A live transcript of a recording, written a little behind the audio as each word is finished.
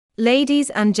Ladies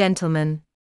and gentlemen,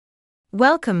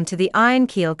 welcome to the Iron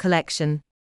Keel collection.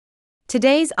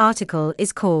 Today's article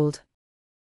is called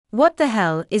 "What the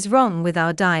Hell is Wrong with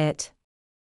Our Diet?"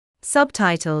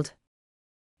 Subtitled,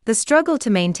 "The Struggle to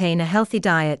Maintain a Healthy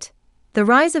Diet, the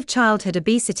Rise of Childhood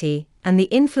Obesity, and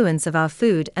the Influence of Our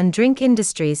Food and Drink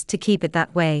Industries to Keep It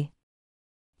That Way."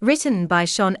 Written by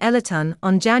Sean Ellerton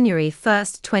on January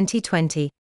 1,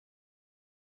 2020.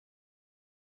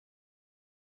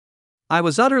 I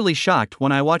was utterly shocked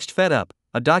when I watched Fed Up,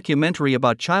 a documentary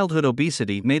about childhood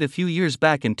obesity made a few years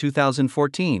back in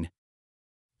 2014.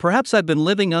 Perhaps I'd been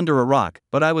living under a rock,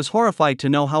 but I was horrified to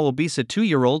know how obese a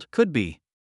 2-year-old could be.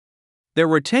 There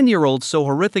were 10-year-olds so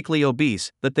horrifically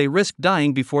obese that they risked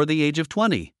dying before the age of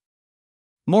 20.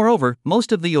 Moreover,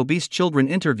 most of the obese children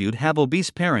interviewed have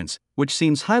obese parents, which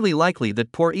seems highly likely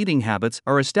that poor eating habits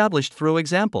are established through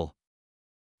example.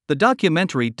 The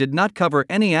documentary did not cover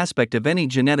any aspect of any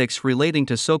genetics relating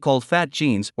to so-called fat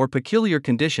genes or peculiar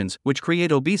conditions which create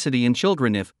obesity in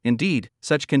children if, indeed,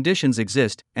 such conditions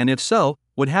exist, and if so,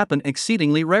 would happen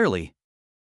exceedingly rarely.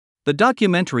 The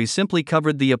documentary simply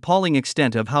covered the appalling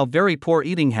extent of how very poor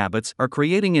eating habits are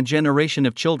creating a generation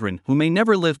of children who may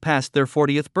never live past their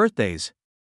 40th birthdays.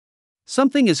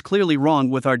 Something is clearly wrong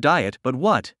with our diet, but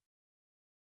what?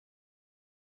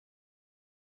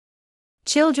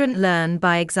 Children learn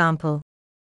by example.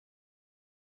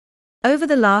 Over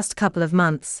the last couple of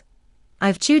months,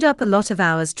 I've chewed up a lot of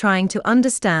hours trying to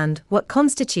understand what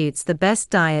constitutes the best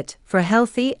diet for a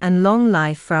healthy and long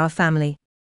life for our family.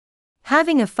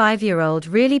 Having a 5-year-old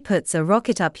really puts a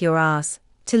rocket up your ass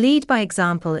to lead by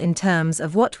example in terms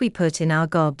of what we put in our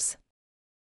gobs.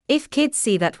 If kids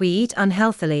see that we eat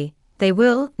unhealthily, they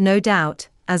will, no doubt,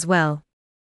 as well.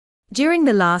 During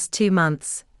the last 2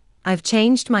 months, I've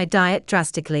changed my diet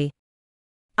drastically.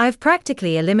 I've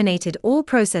practically eliminated all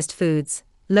processed foods,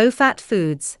 low-fat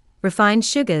foods, refined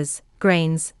sugars,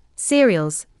 grains,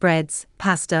 cereals, breads,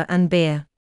 pasta and beer.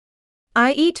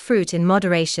 I eat fruit in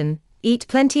moderation, eat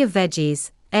plenty of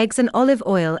veggies, eggs and olive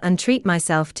oil and treat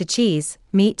myself to cheese,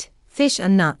 meat, fish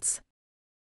and nuts.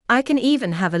 I can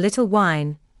even have a little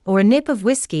wine, or a nip of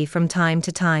whiskey from time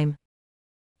to time.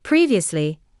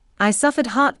 Previously, I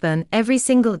suffered heartburn every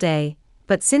single day,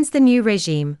 but since the new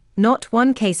regime, not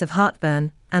one case of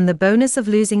heartburn, and the bonus of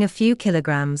losing a few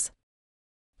kilograms.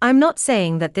 I'm not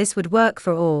saying that this would work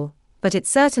for all, but it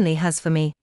certainly has for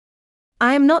me.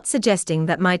 I am not suggesting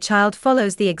that my child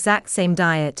follows the exact same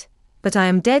diet, but I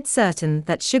am dead certain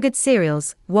that sugared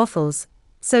cereals, waffles,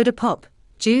 soda pop,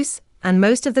 juice, and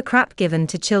most of the crap given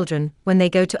to children when they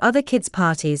go to other kids'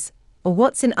 parties, or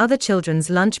what's in other children's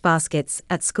lunch baskets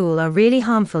at school are really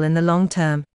harmful in the long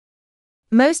term.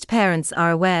 Most parents are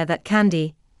aware that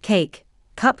candy, cake,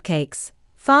 cupcakes,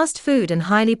 fast food and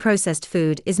highly processed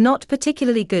food is not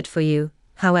particularly good for you.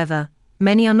 However,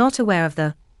 many are not aware of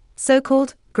the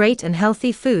so-called great and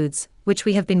healthy foods, which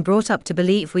we have been brought up to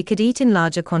believe we could eat in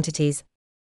larger quantities.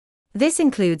 This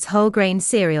includes whole grain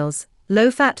cereals,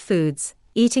 low-fat foods,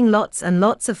 eating lots and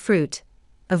lots of fruit,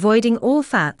 avoiding all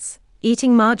fats,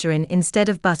 eating margarine instead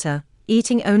of butter,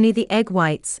 eating only the egg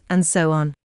whites, and so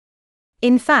on.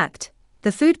 In fact,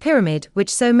 the food pyramid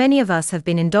which so many of us have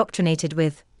been indoctrinated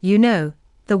with, the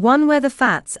one where the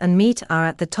fats and meat are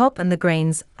at the top and the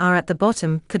grains are at the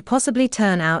bottom, could possibly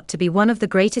turn out to be one of the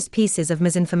greatest pieces of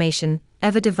misinformation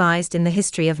ever devised in the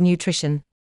history of nutrition.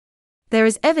 There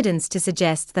is evidence to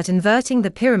suggest that inverting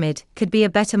the pyramid could be a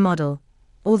better model,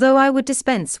 although I would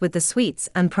dispense with the sweets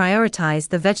and prioritize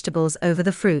the vegetables over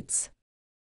the fruits.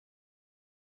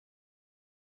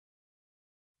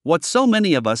 What so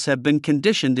many of us have been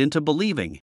conditioned into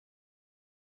believing.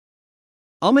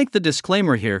 I'll make the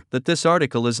disclaimer here that this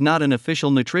article is not an official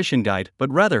nutrition guide,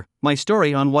 but rather, my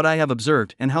story on what I have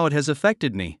observed and how it has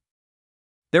affected me.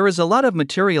 There is a lot of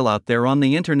material out there on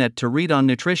the internet to read on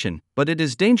nutrition, but it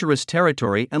is dangerous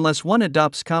territory unless one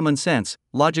adopts common sense,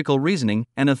 logical reasoning,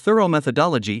 and a thorough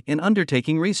methodology in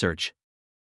undertaking research.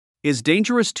 Is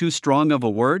dangerous too strong of a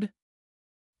word?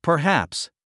 Perhaps.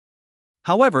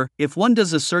 However, if one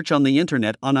does a search on the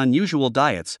internet on unusual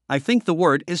diets, I think the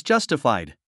word is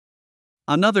justified.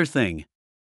 Another thing.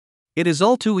 It is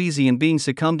all too easy in being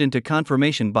succumbed into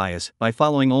confirmation bias by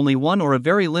following only one or a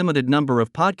very limited number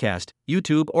of podcast,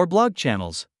 YouTube, or blog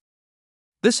channels.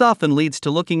 This often leads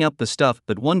to looking up the stuff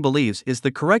that one believes is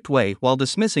the correct way while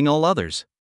dismissing all others.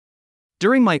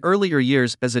 During my earlier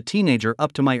years as a teenager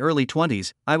up to my early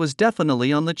 20s, I was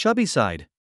definitely on the chubby side.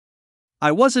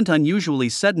 I wasn't unusually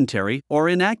sedentary or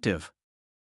inactive.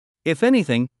 If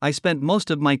anything, I spent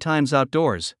most of my times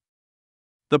outdoors.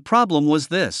 The problem was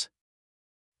this.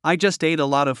 I just ate a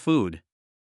lot of food.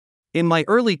 In my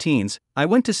early teens, I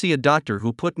went to see a doctor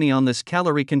who put me on this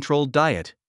calorie-controlled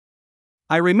diet.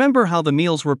 I remember how the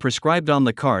meals were prescribed on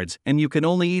the cards, and you could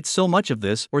only eat so much of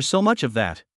this or so much of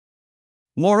that.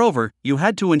 Moreover, you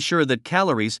had to ensure that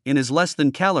calories in is less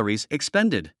than calories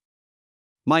expended.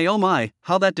 My oh my,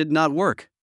 how that did not work.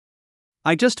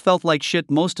 I just felt like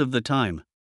shit most of the time.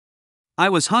 I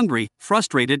was hungry,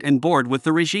 frustrated, and bored with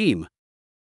the regime.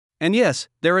 And yes,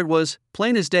 there it was,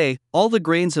 plain as day, all the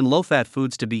grains and low-fat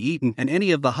foods to be eaten and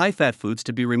any of the high-fat foods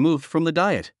to be removed from the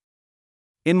diet.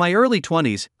 In my early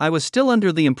 20s, I was still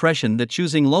under the impression that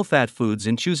choosing low-fat foods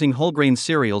and choosing whole-grain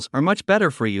cereals are much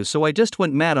better for you, so I just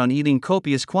went mad on eating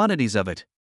copious quantities of it.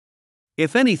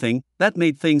 If anything, that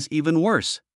made things even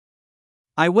worse.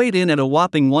 I weighed in at a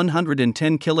whopping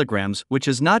 110 kilograms, which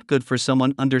is not good for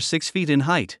someone under 6 feet in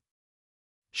height.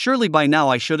 Surely by now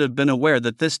I should have been aware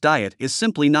that this diet is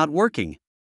simply not working.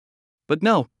 But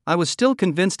no, I was still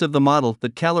convinced of the model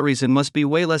that calories in must be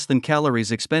way less than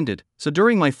calories expended, so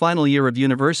during my final year of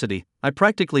university, I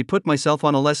practically put myself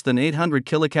on a less than 800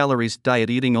 kilocalories diet,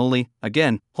 eating only,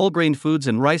 again, whole-grain foods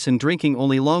and rice and drinking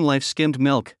only long-life skimmed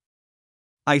milk.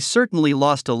 I certainly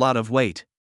lost a lot of weight.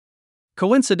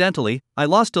 Coincidentally, I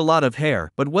lost a lot of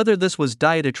hair, but whether this was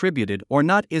diet attributed or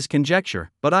not is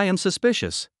conjecture, but I am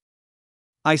suspicious.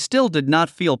 I still did not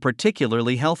feel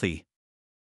particularly healthy.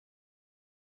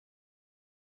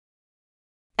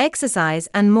 Exercise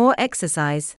and more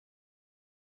exercise.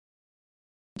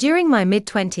 During my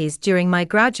mid-20s, during my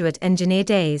graduate engineer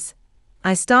days,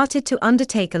 I started to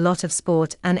undertake a lot of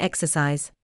sport and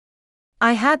exercise.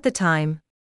 I had the time.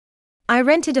 I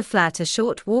rented a flat a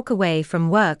short walk away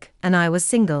from work, and I was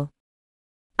single.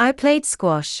 I played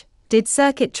squash, did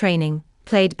circuit training,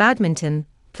 played badminton,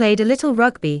 played a little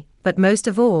rugby, but most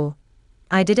of all,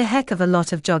 I did a heck of a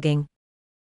lot of jogging.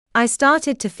 I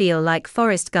started to feel like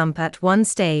Forrest Gump at one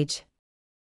stage.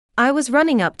 I was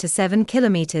running up to 7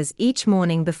 kilometers each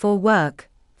morning before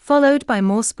work, followed by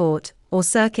more sport or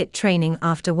circuit training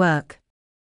after work.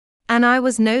 And I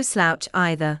was no slouch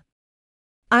either.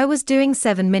 I was doing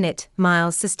 7-minute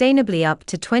miles sustainably up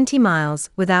to 20 miles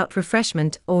without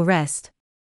refreshment or rest.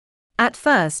 At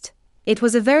first, it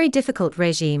was a very difficult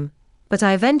regime, but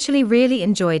I eventually really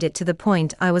enjoyed it to the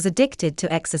point I was addicted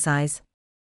to exercise.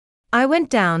 I went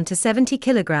down to 70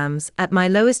 kilograms at my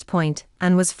lowest point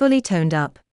and was fully toned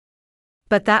up.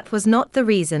 But that was not the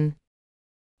reason.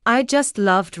 I just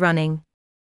loved running.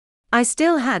 I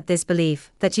still had this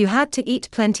belief that you had to eat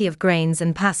plenty of grains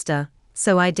and pasta,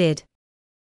 so I did.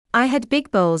 I had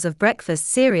big bowls of breakfast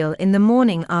cereal in the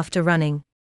morning after running.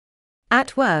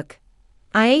 At work,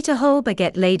 I ate a whole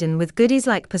baguette laden with goodies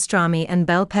like pastrami and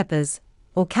bell peppers,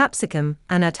 or capsicum,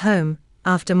 and at home,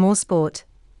 after more sport,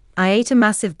 I ate a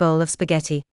massive bowl of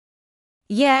spaghetti.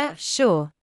 Yeah,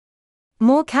 sure.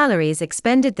 More calories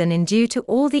expended than in due to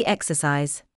all the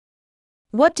exercise.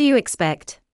 What do you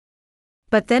expect?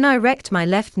 But then I wrecked my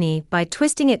left knee by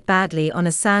twisting it badly on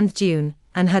a sand dune,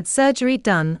 and had surgery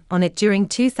done on it during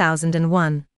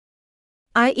 2001.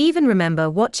 I even remember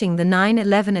watching the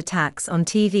 9/11 attacks on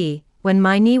TV, when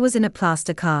my knee was in a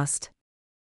plaster cast.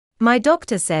 My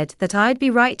doctor said that I'd be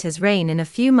right as rain in a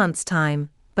few months' time,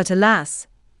 but alas,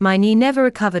 my knee never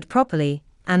recovered properly,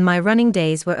 and my running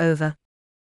days were over.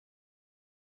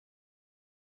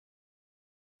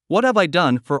 What have I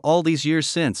done for all these years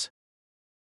since?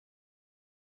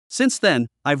 Since then,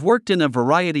 I've worked in a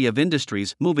variety of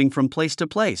industries, moving from place to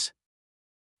place.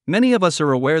 Many of us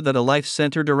are aware that a life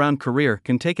centered around career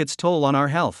can take its toll on our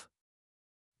health.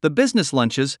 The business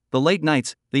lunches, the late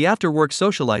nights, the after-work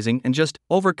socializing, and just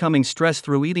overcoming stress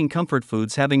through eating comfort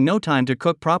foods, having no time to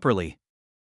cook properly.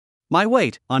 My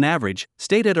weight, on average,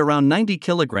 stayed at around 90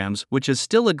 kilograms, which is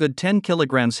still a good 10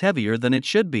 kilograms heavier than it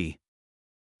should be.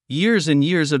 Years and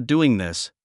years of doing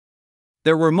this.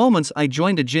 There were moments I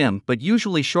joined a gym, but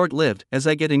usually short-lived, as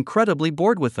I get incredibly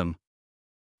bored with them.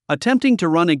 Attempting to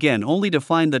run again only to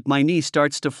find that my knee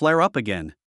starts to flare up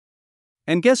again.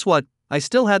 And guess what? I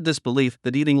still had this belief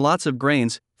that eating lots of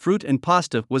grains, fruit and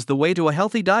pasta was the way to a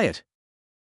healthy diet.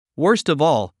 Worst of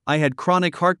all, I had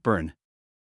chronic heartburn.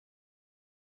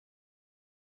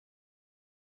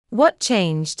 What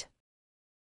changed?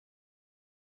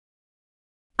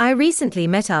 I recently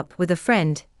met up with a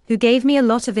friend who gave me a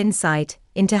lot of insight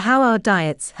into how our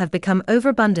diets have become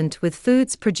overabundant with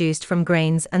foods produced from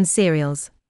grains and cereals.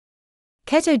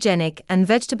 Ketogenic and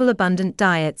vegetable-abundant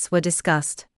diets were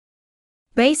discussed.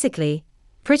 Basically,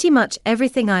 pretty much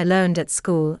everything I learned at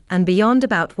school and beyond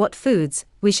about what foods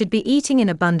we should be eating in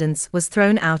abundance was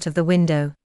thrown out of the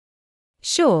window.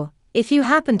 Sure, if you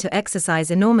happen to exercise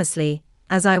enormously,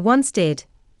 as I once did,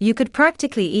 you could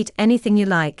practically eat anything you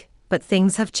like, but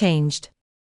things have changed.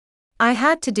 I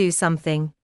had to do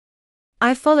something.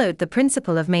 I followed the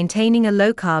principle of maintaining a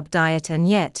low-carb diet and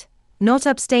yet, not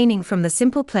abstaining from the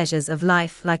simple pleasures of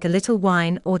life like a little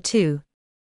wine or two.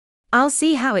 I'll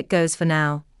see how it goes for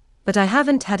now, but I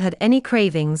haven't had any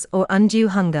cravings or undue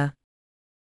hunger.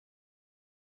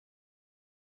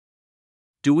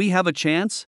 Do we have a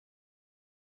chance?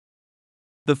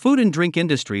 The food and drink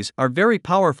industries are very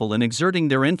powerful in exerting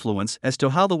their influence as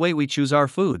to how the way we choose our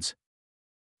foods.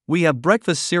 We have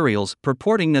breakfast cereals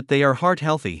purporting that they are heart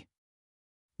healthy.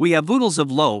 We have oodles of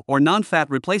low or non-fat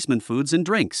replacement foods and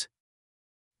drinks.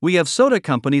 We have soda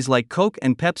companies like Coke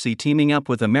and Pepsi teaming up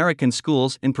with American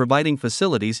schools in providing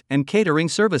facilities and catering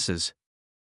services.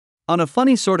 On a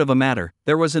funny sort of a matter,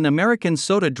 there was an American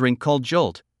soda drink called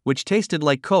Jolt, which tasted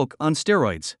like Coke on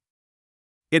steroids.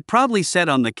 It proudly said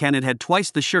on the can it had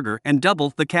twice the sugar and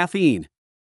double the caffeine.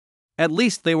 At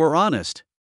least they were honest.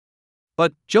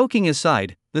 But, joking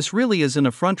aside, this really is an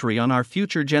effrontery on our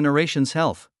future generations'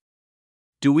 health.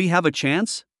 Do we have a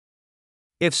chance?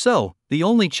 If so, the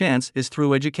only chance is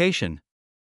through education.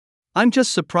 I'm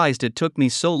just surprised it took me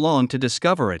so long to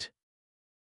discover it.